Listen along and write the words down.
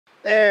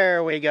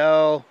There we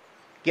go.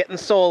 Getting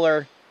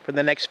solar for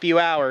the next few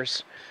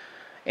hours.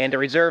 And to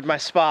reserve my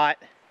spot,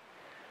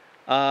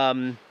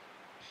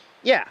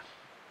 yeah,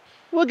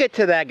 we'll get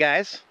to that,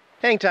 guys.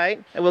 Hang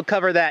tight, and we'll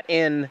cover that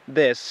in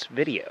this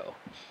video.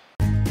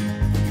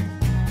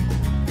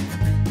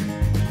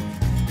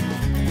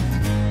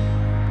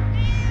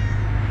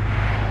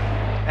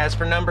 As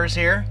for numbers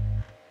here,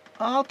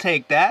 I'll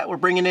take that. We're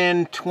bringing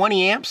in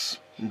 20 amps,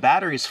 and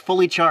battery's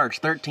fully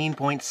charged,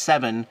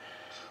 13.7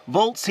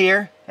 volts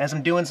here, as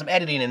I'm doing some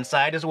editing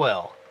inside as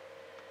well.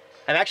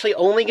 I'm actually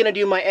only going to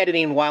do my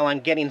editing while I'm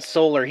getting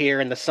solar here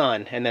in the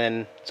sun, and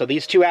then, so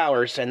these 2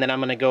 hours, and then I'm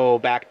going to go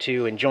back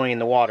to enjoying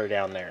the water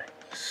down there.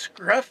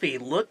 Scruffy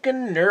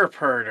looking nerf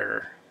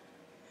herder.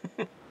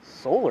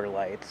 Solar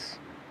lights?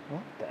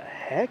 What the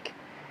heck?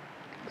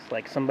 Looks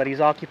like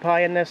somebody's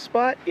occupying this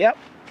spot. Yep,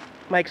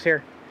 Mike's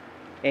here.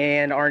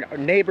 And our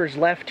neighbor's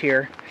left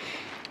here,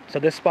 so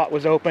this spot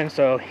was open,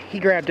 so he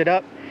grabbed it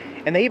up.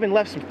 And they even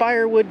left some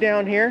firewood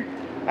down here.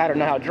 I don't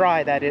know how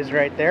dry that is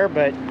right there,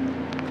 but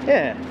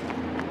yeah,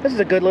 this is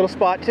a good little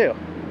spot too.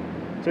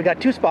 So we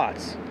got 2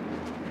 spots.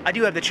 I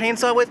do have the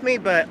chainsaw with me,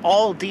 but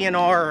all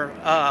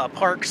DNR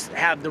parks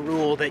have the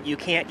rule that you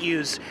can't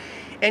use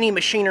any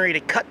machinery to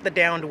cut the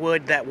downed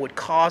wood that would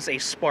cause a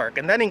spark,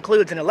 and that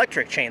includes an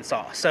electric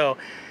chainsaw. So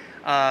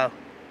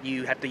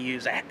you have to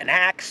use an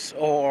axe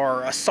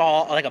or a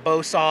saw, like a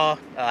bow saw,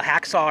 a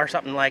hacksaw or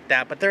something like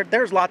that. But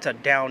there's lots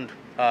of downed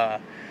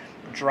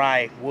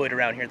dry wood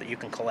around here that you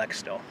can collect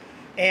still.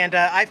 And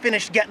I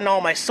finished getting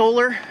all my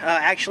solar.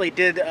 Actually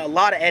did a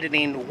lot of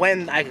editing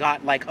when I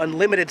got like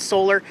unlimited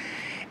solar.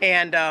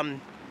 And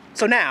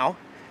so now,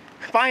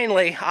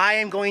 finally, I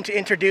am going to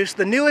introduce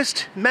the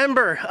newest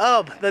member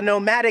of the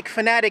Nomadic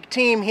Fanatic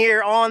team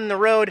here on the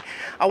road.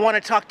 I want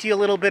to talk to you a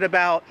little bit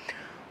about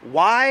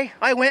why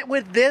I went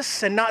with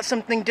this and not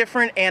something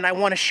different, and I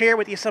want to share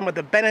with you some of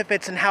the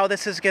benefits and how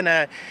this is going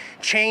to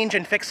change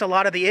and fix a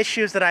lot of the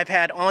issues that I've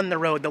had on the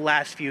road the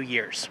last few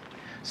years.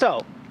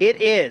 So,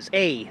 it is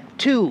a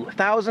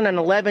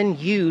 2011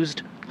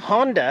 used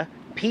Honda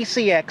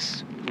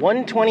PCX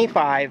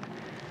 125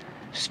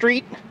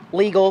 street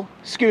legal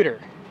scooter.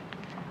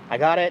 I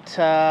got it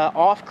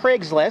off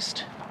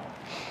Craigslist.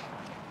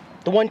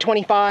 The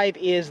 125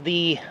 is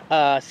the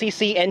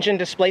CC engine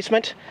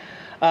displacement.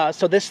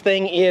 So this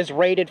thing is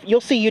rated, you'll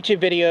see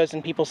YouTube videos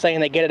and people saying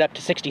they get it up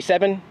to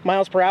 67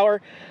 miles per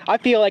hour. I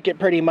feel like it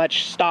pretty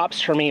much stops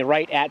for me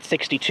right at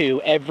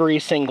 62 every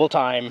single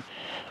time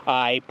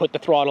I put the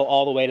throttle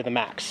all the way to the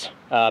max.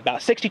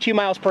 About 62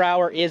 miles per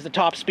hour is the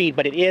top speed,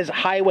 but it is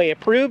highway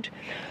approved.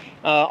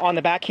 On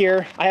the back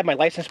here, I have my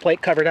license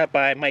plate covered up.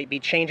 I might be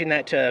changing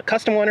that to a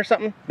custom one or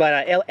something,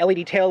 but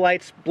LED tail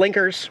lights,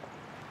 blinkers.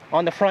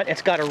 On the front,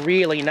 it's got a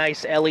really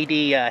nice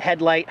LED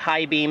headlight,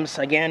 high beams,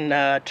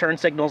 again, turn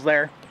signals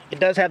there. It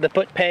does have the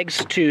foot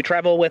pegs to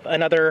travel with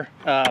another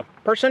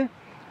person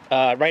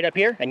right up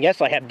here. And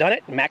yes, I have done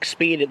it. Max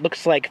speed, it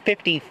looks like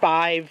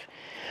 55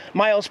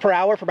 miles per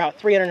hour for about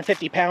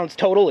 350 pounds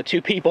total with 2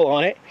 people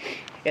on it.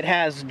 It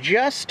has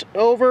just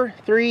over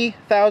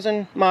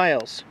 3,000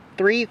 miles.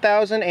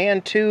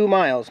 3,002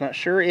 miles. Not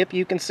sure if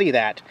you can see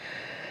that.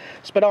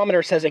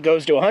 Speedometer says it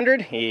goes to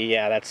 100.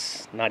 Yeah,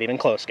 that's not even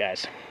close,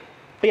 guys.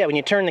 But yeah, when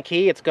you turn the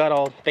key, it's got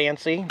all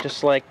fancy,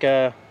 just like,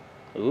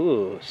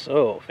 ooh,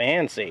 so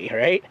fancy,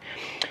 right?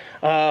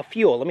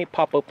 Fuel, let me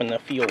pop open the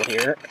fuel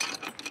here.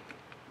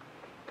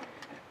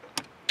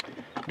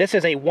 This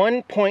is a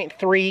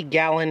 1.3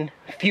 gallon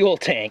fuel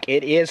tank.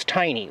 It is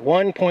tiny,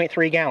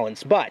 1.3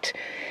 gallons, but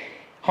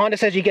Honda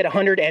says you get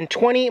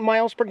 120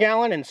 miles per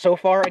gallon, and so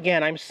far,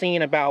 again, I'm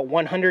seeing about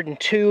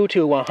 102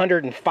 to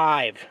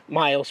 105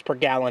 miles per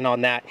gallon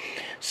on that.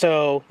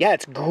 So, yeah,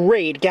 it's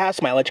great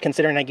gas mileage,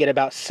 considering I get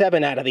about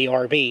 7 out of the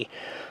RV.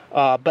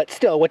 But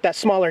still, with that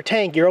smaller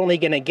tank, you're only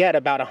going to get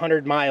about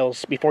 100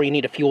 miles before you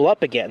need to fuel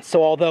up again.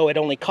 So, although it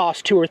only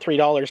costs $2 or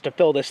 $3 to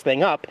fill this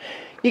thing up,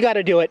 you got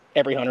to do it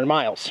every 100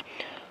 miles.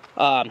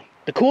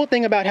 The cool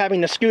thing about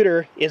having the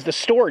scooter is the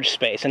storage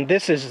space, and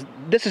this is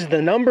the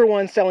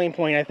 #1 selling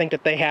point I think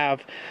that they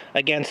have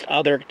against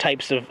other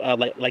types of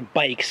like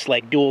bikes,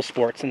 like dual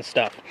sports and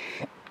stuff.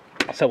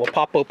 So we'll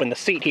pop open the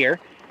seat here.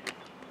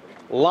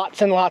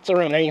 Lots and lots of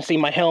room. There you can see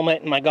my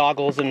helmet and my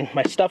goggles and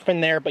my stuff in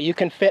there, but you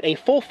can fit a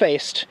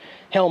full-faced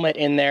helmet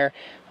in there.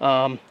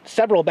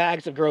 Several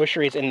bags of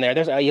groceries in there.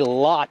 There's a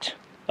lot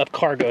of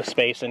cargo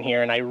space in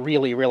here, and I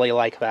really, really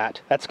like that.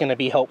 That's going to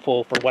be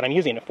helpful for what I'm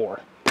using it for.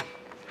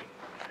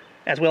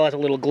 As well as a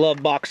little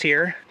glove box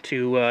here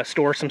to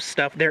store some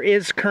stuff. There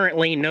is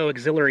currently no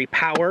auxiliary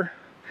power.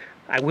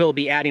 I will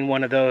be adding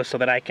one of those so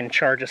that I can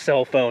charge a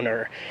cell phone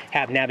or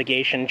have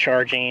navigation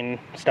charging,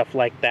 stuff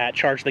like that,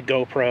 charge the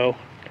GoPro.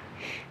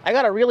 I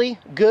got a really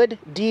good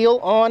deal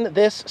on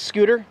this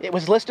scooter. It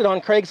was listed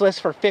on Craigslist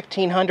for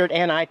 $1,500,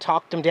 and I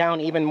talked them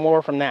down even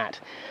more from that.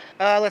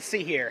 Let's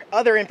see here.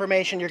 Other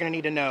information you're going to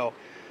need to know.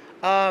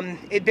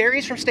 It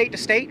varies from state to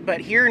state, but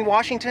here in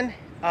Washington,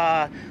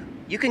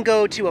 You can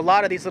go to a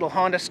lot of these little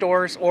Honda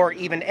stores or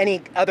even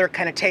any other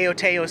kind of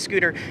Teo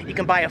scooter. You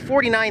can buy a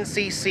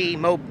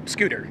 49cc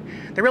scooter.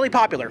 They're really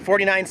popular,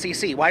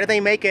 49cc. Why do they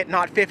make it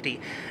not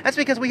 50? That's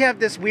because we have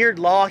this weird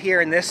law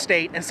here in this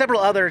state and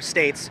several other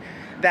states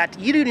that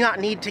you do not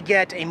need to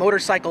get a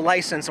motorcycle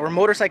license or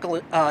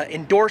motorcycle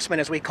endorsement,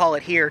 as we call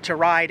it here, to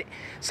ride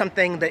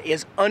something that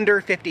is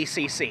under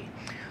 50cc.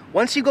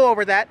 Once you go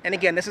over that, and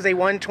again, this is a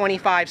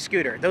 125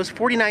 scooter, those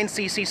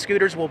 49cc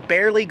scooters will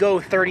barely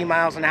go 30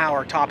 miles an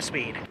hour top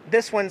speed.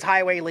 This one's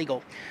highway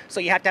legal. So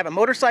you have to have a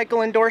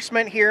motorcycle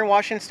endorsement here in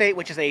Washington State,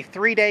 which is a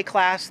 3-day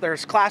class.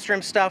 There's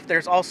classroom stuff,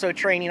 there's also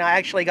training. I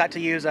actually got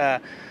to use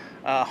a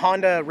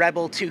Honda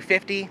Rebel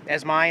 250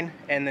 as mine,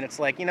 and then it's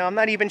like, you know, I'm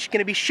not even going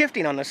to be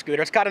shifting on the scooter.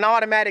 It's got an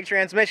automatic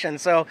transmission,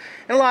 so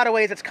in a lot of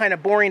ways it's kind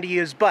of boring to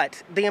use,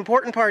 but the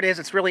important part is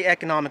it's really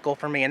economical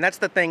for me, and that's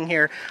the thing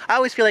here. I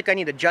always feel like I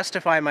need to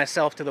justify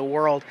myself to the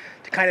world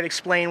to kind of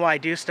explain why I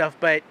do stuff,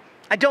 but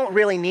I don't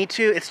really need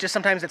to. It's just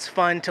sometimes it's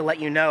fun to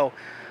let you know.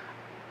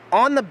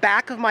 On the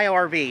back of my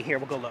RV, here,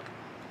 we'll go look.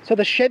 So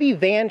the Chevy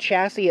van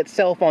chassis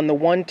itself on the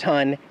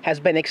 1-ton has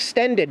been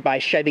extended by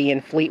Chevy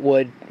and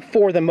Fleetwood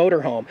for the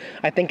motorhome.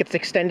 I think it's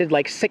extended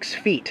like 6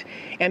 feet.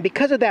 And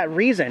because of that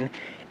reason,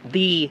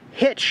 the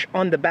hitch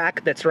on the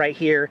back that's right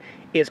here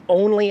is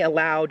only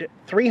allowed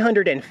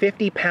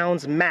 350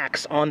 pounds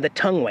max on the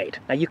tongue weight.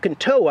 Now you can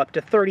tow up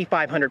to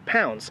 3,500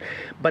 pounds,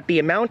 but the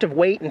amount of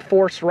weight and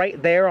force right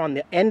there on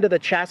the end of the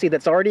chassis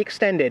that's already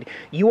extended,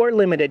 you are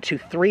limited to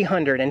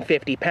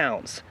 350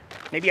 pounds.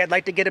 Maybe I'd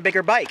like to get a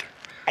bigger bike.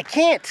 I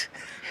can't.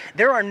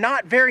 There are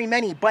not very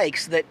many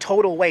bikes that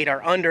total weight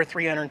are under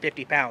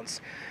 350 pounds.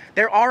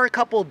 There are a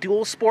couple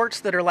dual sports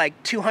that are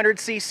like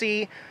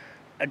 200cc.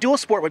 A dual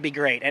sport would be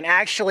great. And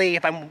actually,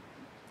 if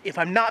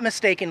I'm not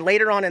mistaken,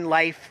 later on in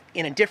life,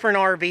 in a different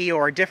RV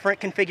or a different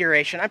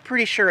configuration, I'm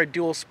pretty sure a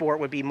dual sport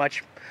would be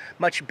much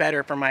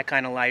better for my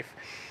kind of life.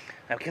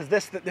 Because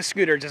this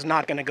scooter is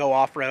not going to go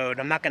off-road.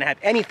 I'm not going to have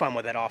any fun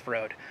with it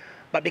off-road.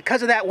 But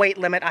because of that weight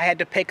limit, I had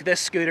to pick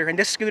this scooter, and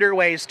this scooter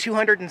weighs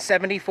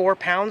 274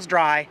 pounds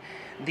dry.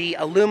 The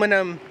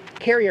aluminum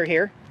carrier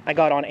here I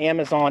got on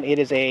Amazon, it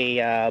is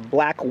a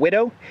Black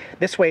Widow.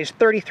 This weighs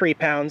 33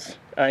 pounds,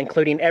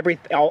 including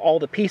all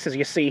the pieces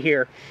you see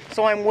here.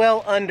 So I'm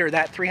well under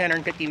that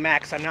 350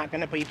 max. I'm not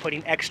going to be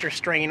putting extra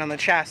strain on the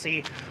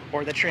chassis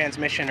or the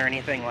transmission or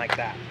anything like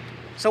that.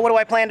 So what do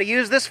I plan to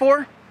use this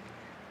for?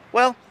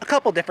 Well, a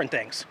couple different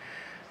things.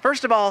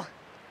 First of all,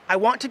 I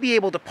want to be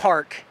able to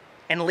park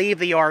and leave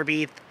the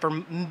RV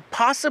for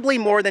possibly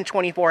more than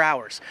 24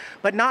 hours,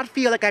 but not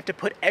feel like I have to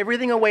put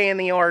everything away in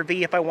the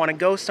RV if I want to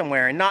go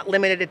somewhere, and not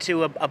limited it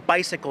to a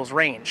bicycle's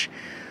range.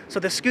 So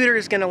the scooter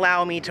is going to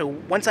allow me to,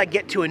 once I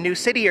get to a new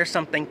city or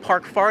something,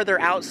 park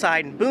farther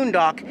outside and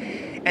boondock,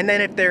 and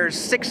then if there's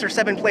 6 or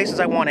 7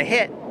 places I want to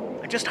hit,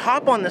 I just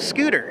hop on the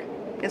scooter.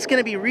 It's going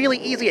to be really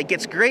easy. It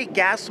gets great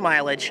gas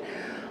mileage.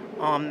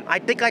 I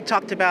think I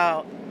talked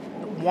about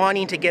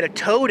wanting to get a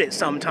towed at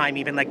some time,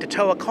 even like to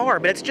tow a car,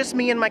 but it's just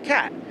me and my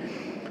cat.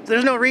 So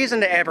there's no reason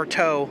to ever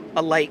tow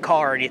a light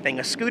car or anything.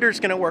 A scooter's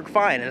gonna work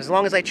fine, and as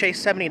long as I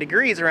chase 70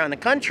 degrees around the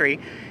country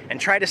and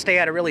try to stay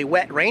out of really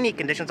wet, rainy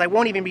conditions, I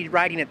won't even be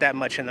riding it that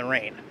much in the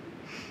rain.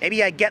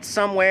 Maybe I get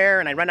somewhere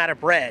and I run out of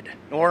bread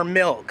or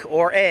milk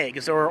or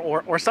eggs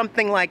or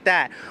something like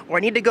that, or I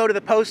need to go to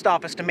the post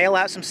office to mail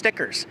out some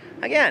stickers.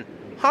 Again,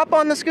 hop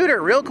on the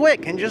scooter real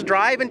quick and just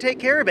drive and take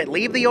care of it.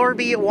 Leave the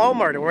RV at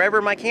Walmart or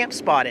wherever my camp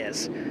spot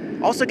is.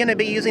 Also going to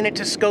be using it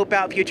to scope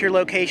out future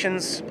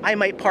locations. I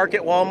might park at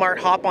Walmart,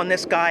 hop on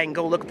this guy, and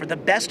go look for the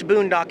best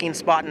boondocking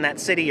spot in that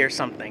city or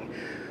something.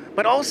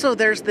 But also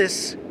there's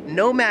this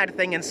nomad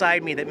thing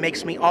inside me that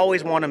makes me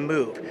always want to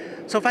move.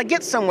 So if I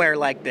get somewhere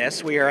like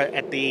this, we are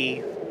at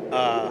the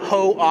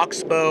Ho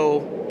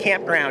Oxbow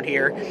campground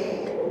here.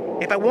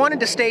 If I wanted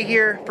to stay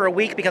here for a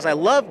week because I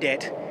loved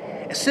it,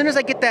 as soon as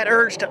I get that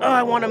urge to,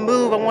 I want to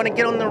move, I want to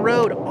get on the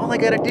road, all I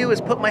got to do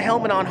is put my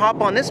helmet on, hop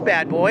on this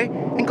bad boy,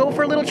 and go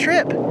for a little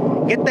trip.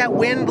 Get that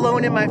wind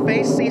blowing in my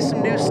face, see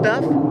some new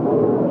stuff.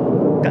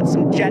 Got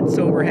some jets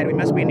overhead. We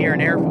must be near an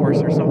Air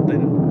Force or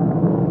something.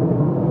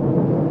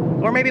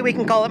 Or maybe we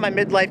can call it my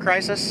midlife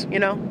crisis, you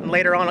know, and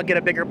later on I'll get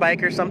a bigger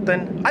bike or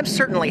something. I'm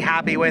certainly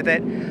happy with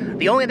it.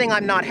 The only thing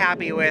I'm not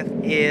happy with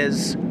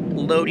is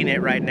loading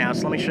it right now,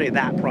 so let me show you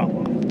that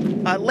problem.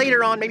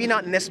 Later on, maybe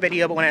not in this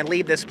video, but when I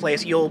leave this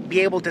place, you'll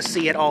be able to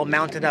see it all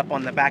mounted up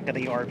on the back of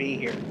the RV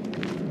here.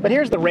 But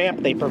here's the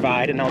ramp they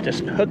provide, and I'll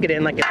just hook it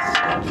in like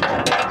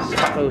it's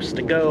supposed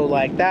to go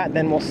like that,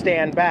 then we'll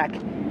stand back.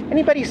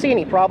 Anybody see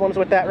any problems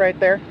with that right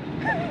there?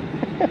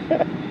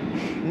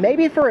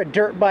 Maybe for a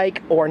dirt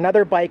bike or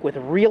another bike with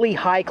really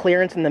high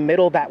clearance in the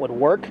middle, that would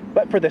work.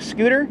 But for the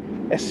scooter,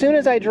 as soon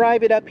as I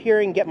drive it up here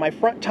and get my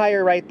front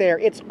tire right there,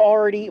 it's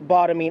already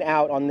bottoming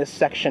out on this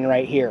section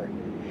right here.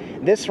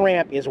 This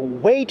ramp is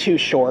way too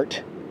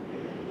short,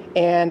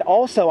 and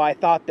also I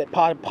thought that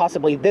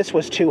possibly this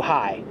was too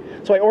high.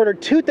 So I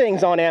ordered 2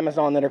 things on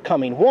Amazon that are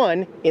coming.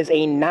 One is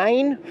a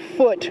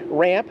 9-foot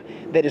ramp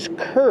that is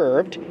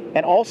curved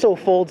and also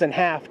folds in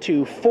half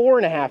to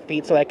 4.5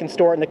 feet so I can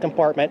store it in the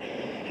compartment,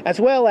 as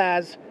well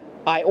as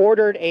I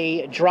ordered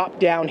a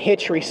drop-down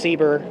hitch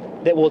receiver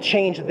that will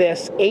change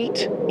this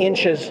 8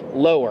 inches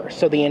lower.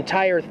 So the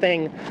entire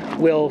thing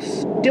will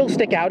still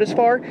stick out as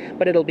far,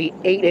 but it'll be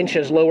 8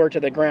 inches lower to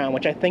the ground,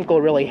 which I think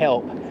will really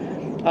help.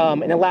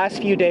 In the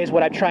last few days,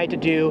 what I've tried to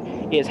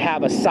do is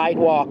have a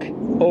sidewalk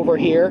over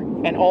here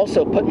and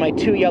also put my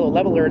 2 yellow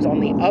levelers on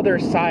the other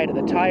side of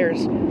the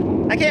tires.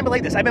 I can't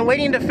believe this. I've been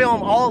waiting to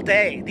film all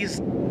day.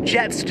 These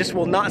jets just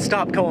will not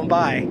stop going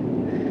by.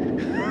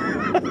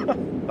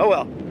 Oh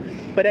well.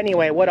 But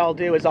anyway, what I'll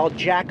do is I'll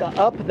jack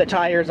up the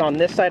tires on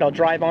this side. I'll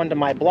drive onto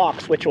my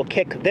blocks, which will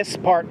kick this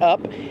part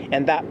up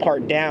and that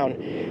part down.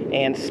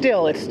 And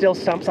still, it still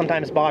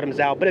sometimes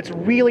bottoms out, but it's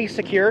really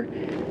secure.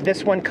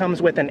 This one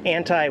comes with an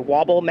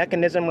anti-wobble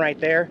mechanism right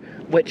there,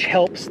 which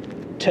helps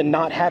to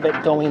not have it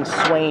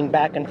swaying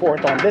back and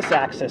forth on this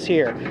axis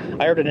here.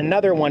 I ordered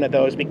another one of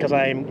those because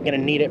I'm going to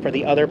need it for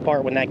the other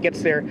part when that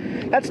gets there.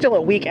 That's still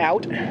a week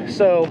out,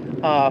 so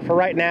for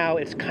right now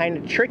it's kind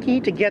of tricky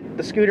to get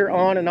the scooter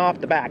on and off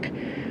the back.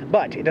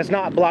 But it does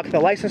not block the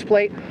license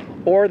plate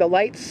or the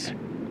lights,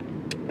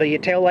 the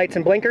tail lights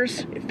and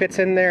blinkers. It fits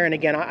in there, and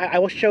again, I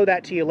will show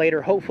that to you later,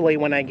 hopefully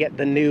when I get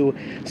the new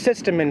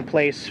system in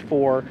place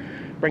for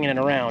bringing it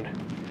around.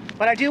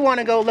 But I do want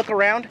to go look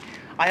around.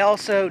 I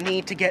also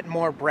need to get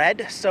more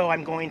bread, so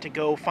I'm going to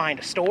go find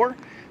a store.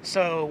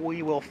 So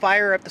we will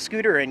fire up the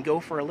scooter and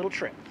go for a little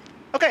trip.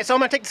 Okay, so I'm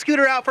gonna take the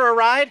scooter out for a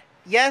ride.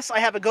 Yes, I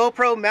have a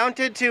GoPro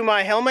mounted to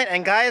my helmet,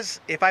 and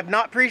guys, if I've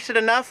not preached it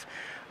enough,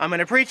 I'm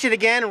gonna preach it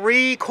again.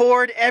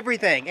 Record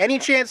everything, any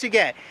chance you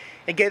get.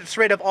 It gets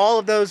rid of all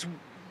of those,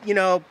 you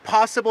know,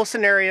 possible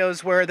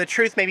scenarios where the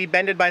truth may be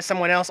bended by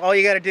someone else. All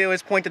you gotta do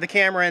is point to the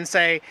camera and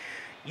say,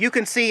 you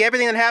can see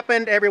everything that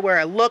happened everywhere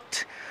I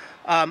looked.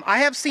 I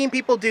have seen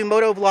people do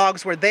moto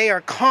vlogs where they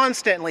are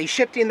constantly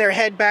shifting their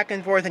head back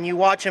and forth, and you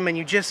watch them and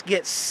you just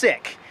get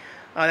sick.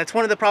 That's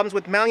one of the problems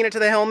with mounting it to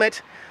the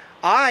helmet.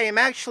 I am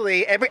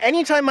actually,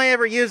 anytime I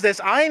ever use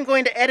this, I am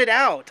going to edit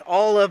out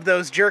all of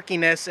those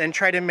jerkiness and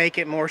try to make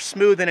it more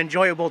smooth and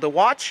enjoyable to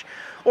watch,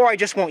 or I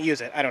just won't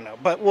use it. I don't know,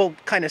 but we'll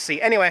kind of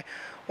see. Anyway,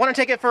 want to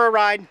take it for a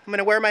ride. I'm going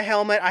to wear my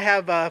helmet. I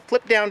have a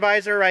flip down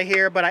visor right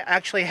here, but I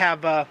actually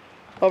have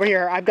over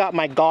here, I've got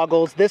my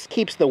goggles. This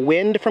keeps the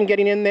wind from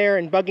getting in there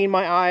and bugging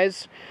my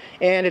eyes,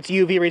 and it's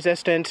UV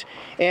resistant,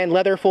 and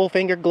leather full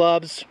finger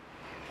gloves.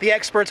 The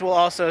experts will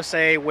also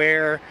say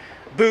wear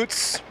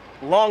boots,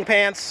 long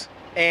pants,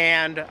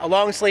 and a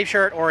long sleeve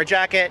shirt or a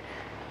jacket.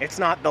 It's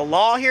not the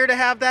law here to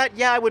have that.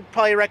 Yeah, I would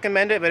probably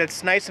recommend it, but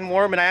it's nice and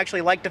warm, and I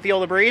actually like to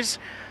feel the breeze.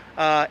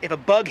 If a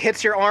bug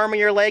hits your arm or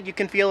your leg, you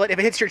can feel it. If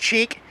it hits your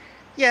cheek,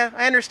 yeah,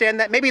 I understand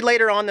that. Maybe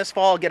later on this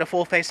fall, I'll get a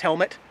full face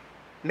helmet.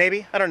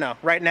 Maybe, I don't know.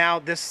 Right now,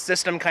 this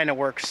system kind of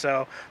works,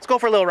 so let's go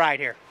for a little ride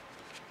here.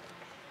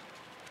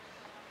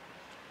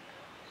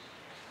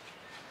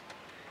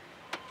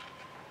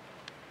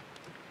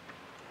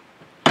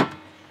 All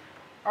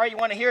right, you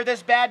want to hear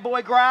this bad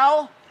boy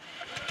growl?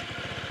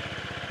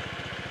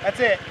 That's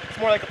it. It's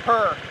more like a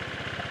purr.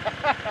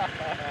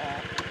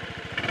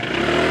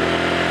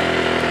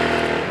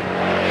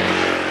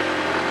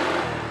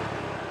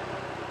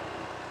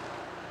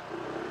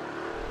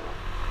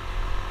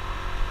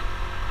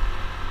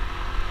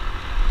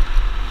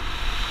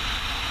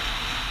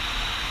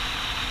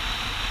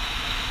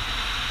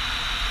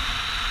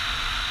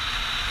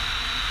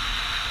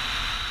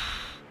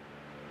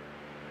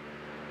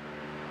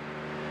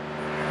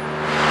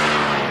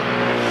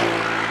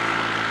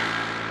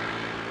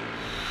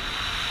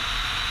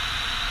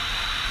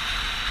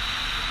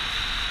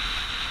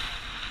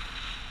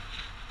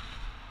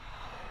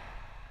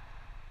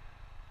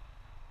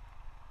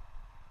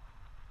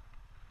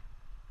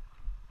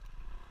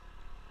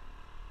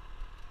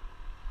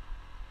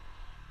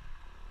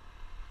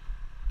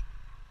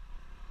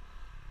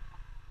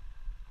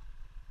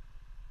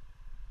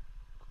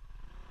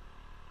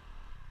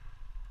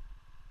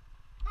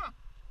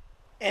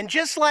 And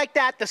just like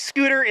that, the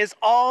scooter is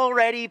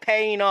already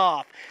paying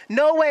off.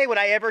 No way would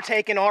I ever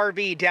take an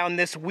RV down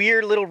this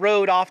weird little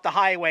road off the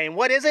highway. And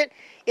what is it?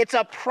 It's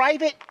a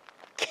private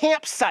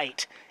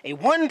campsite. A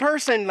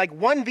one-person, like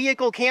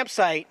one-vehicle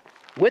campsite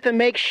with a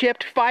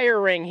makeshift fire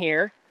ring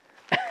here.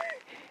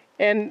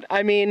 And,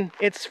 I mean,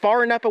 it's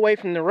far enough away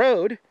from the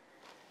road.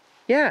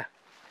 Yeah,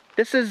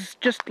 this is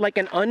just like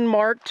an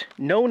unmarked,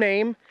 no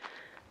name.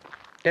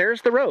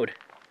 There's the road.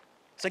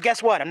 So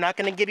guess what? I'm not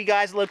going to give you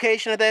guys the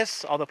location of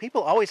this, although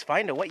people always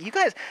find a way. You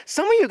guys,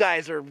 some of you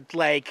guys are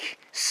like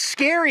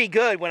scary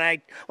good when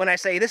I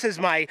say this is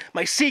my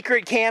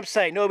secret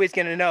campsite. Nobody's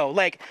going to know.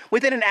 Like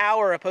within an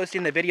hour of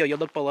posting the video, you'll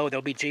look below,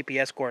 there'll be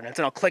GPS coordinates,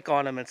 and I'll click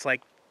on them. And it's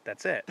like,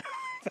 that's it.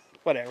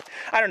 Whatever.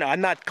 I don't know.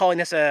 I'm not calling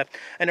this an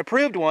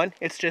approved one.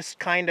 It's just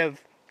kind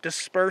of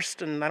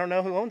dispersed, and I don't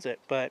know who owns it.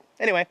 But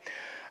anyway,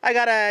 I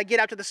got to get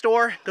out to the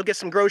store, go get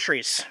some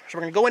groceries. So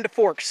we're going to go into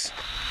Forks.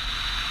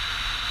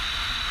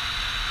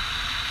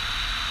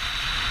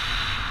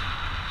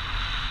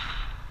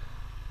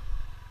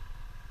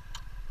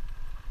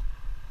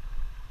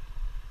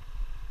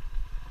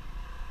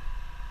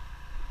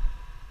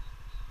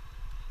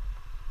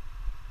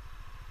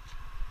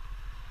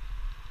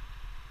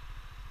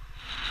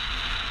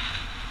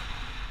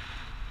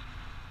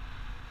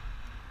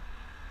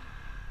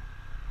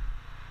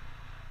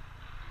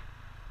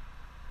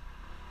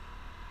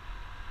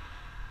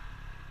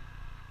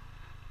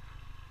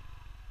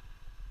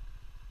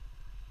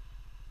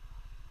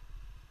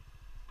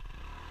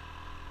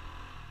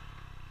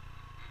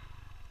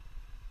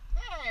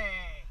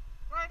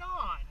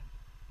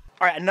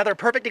 All right, another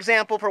perfect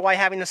example for why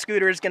having the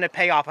scooter is going to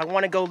pay off. I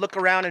want to go look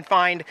around and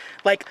find,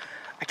 like,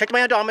 I checked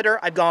my odometer.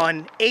 I've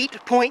gone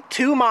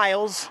 8.2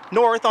 miles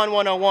north on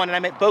 101, and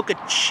I'm at Boca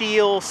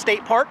Chica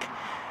State Park.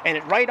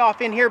 And right off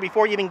in here,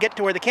 before you even get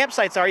to where the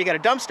campsites are, you got a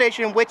dump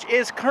station, which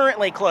is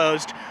currently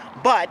closed,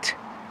 but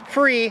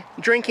free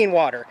drinking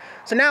water.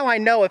 So now I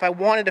know if I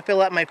wanted to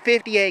fill up my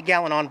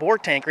 58-gallon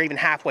onboard tank, or even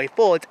halfway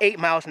full, it's 8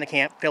 miles from the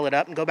camp, fill it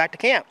up, and go back to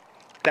camp.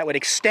 That would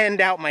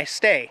extend out my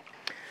stay.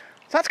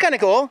 So that's kind of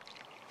cool.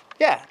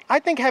 Yeah, I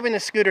think having the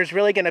scooter is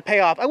really going to pay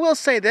off. I will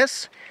say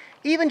this,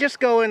 even just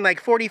going like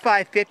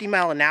 45, 50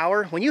 mile an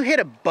hour, when you hit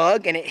a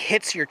bug and it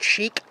hits your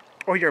cheek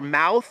or your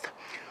mouth,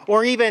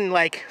 or even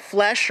like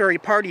flesh or a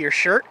part of your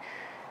shirt,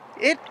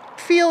 it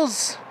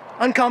feels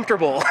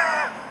uncomfortable.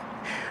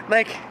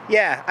 Like,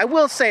 yeah, I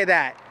will say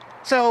that.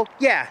 So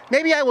yeah,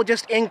 maybe I will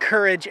just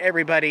encourage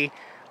everybody,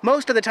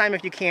 most of the time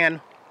if you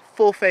can,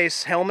 full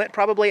face helmet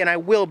probably, and I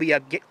will be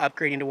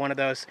upgrading to one of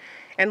those.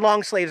 And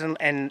long sleeves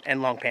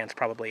and long pants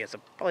probably is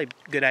probably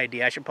a good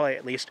idea. I should probably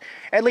at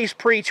least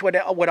preach what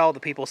all the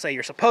people say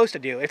you're supposed to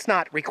do. It's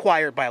not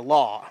required by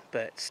law,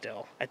 but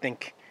still, I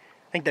think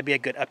that'd be a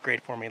good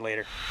upgrade for me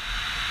later.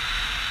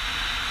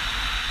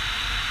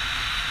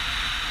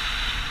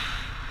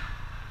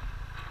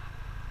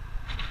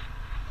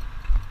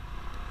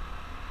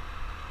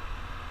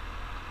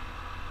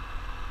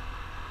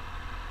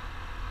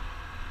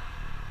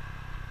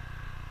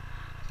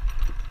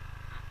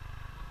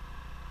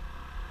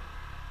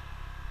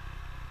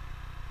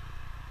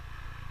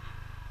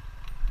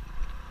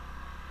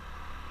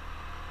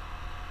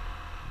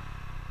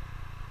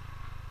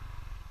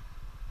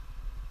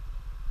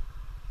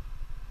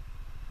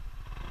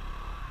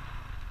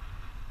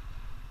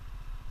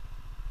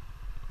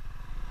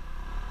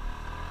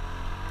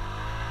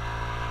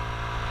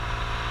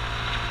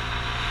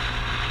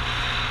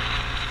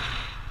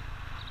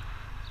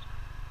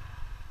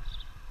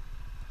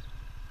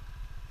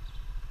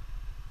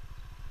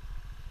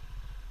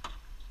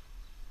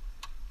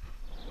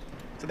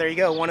 So there you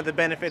go, one of the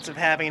benefits of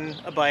having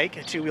a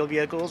bike, two-wheel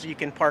vehicles, you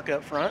can park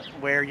up front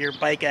where your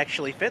bike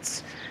actually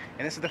fits.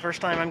 And this is the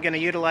first time I'm going to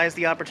utilize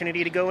the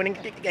opportunity to go in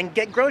and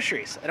get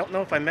groceries. I don't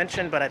know if I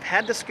mentioned, but I've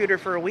had the scooter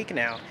for a week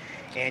now,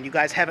 and you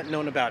guys haven't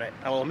known about it.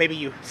 Well, maybe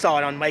you saw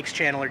it on Mike's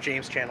channel or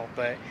James' channel,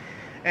 but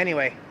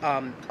anyway,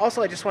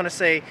 also I just want to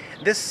say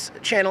this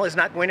channel is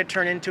not going to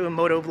turn into a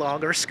moto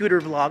vlog or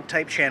scooter vlog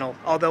type channel,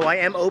 although I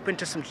am open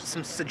to some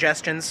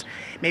suggestions,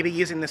 maybe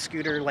using the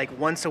scooter like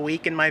once a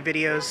week in my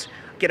videos,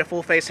 get a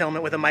full face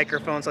helmet with a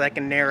microphone so that I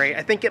can narrate.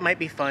 I think it might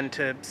be fun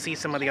to see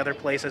some of the other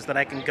places that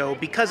I can go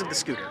because of the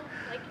scooter.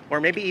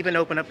 Or maybe even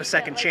open up a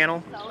second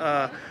channel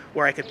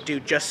where I could do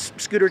just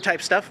scooter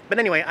type stuff. But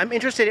anyway, I'm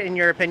interested in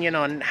your opinion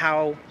on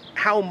how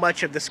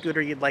much of the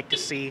scooter you'd like to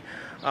see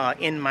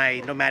in my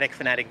Nomadic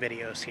Fanatic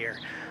videos here.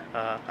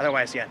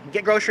 Otherwise, yeah,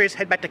 get groceries,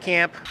 head back to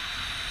camp.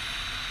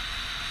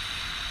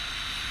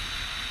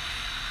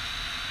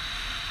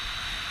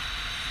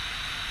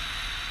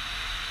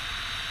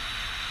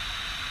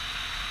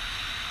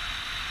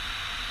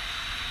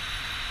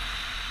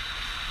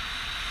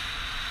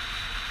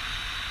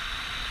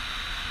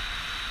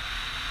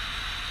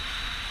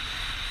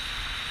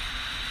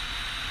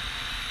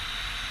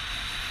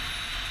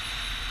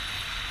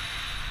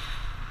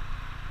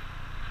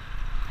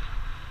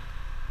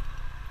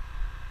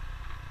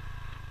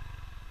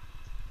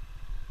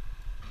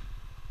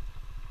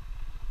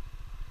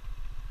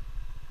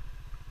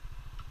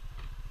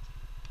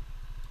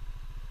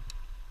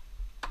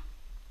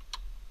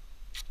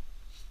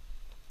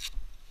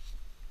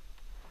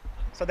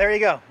 So there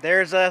you go.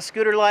 There's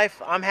scooter life.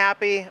 I'm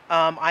happy.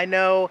 I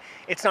know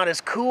it's not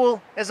as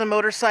cool as a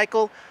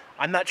motorcycle.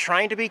 I'm not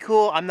trying to be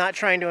cool. I'm not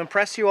trying to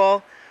impress you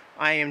all.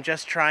 I am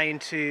just trying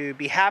to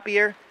be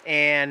happier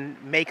and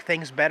make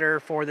things better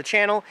for the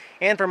channel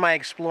and for my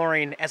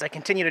exploring as I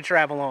continue to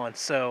travel on.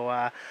 So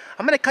I'm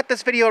going to cut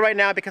this video right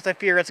now because I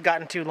fear it's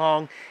gotten too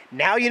long.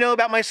 Now you know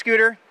about my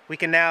scooter. We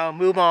can now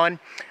move on.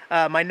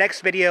 My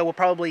next video will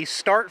probably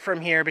start from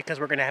here because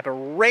we're going to have a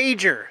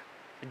rager.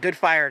 A good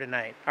fire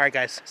tonight. All right,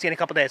 guys. See you in a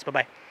couple days.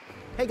 Bye-bye.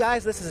 Hey,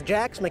 guys. This is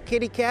Jax, my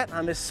kitty cat.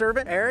 I'm his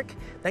servant, Eric.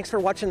 Thanks for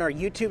watching our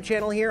YouTube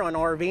channel here on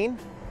RVing.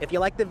 If you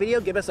liked the video,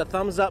 give us a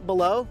thumbs up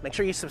below. Make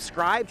sure you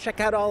subscribe, check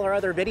out all our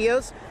other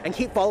videos, and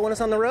keep following us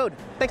on the road.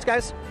 Thanks,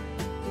 guys.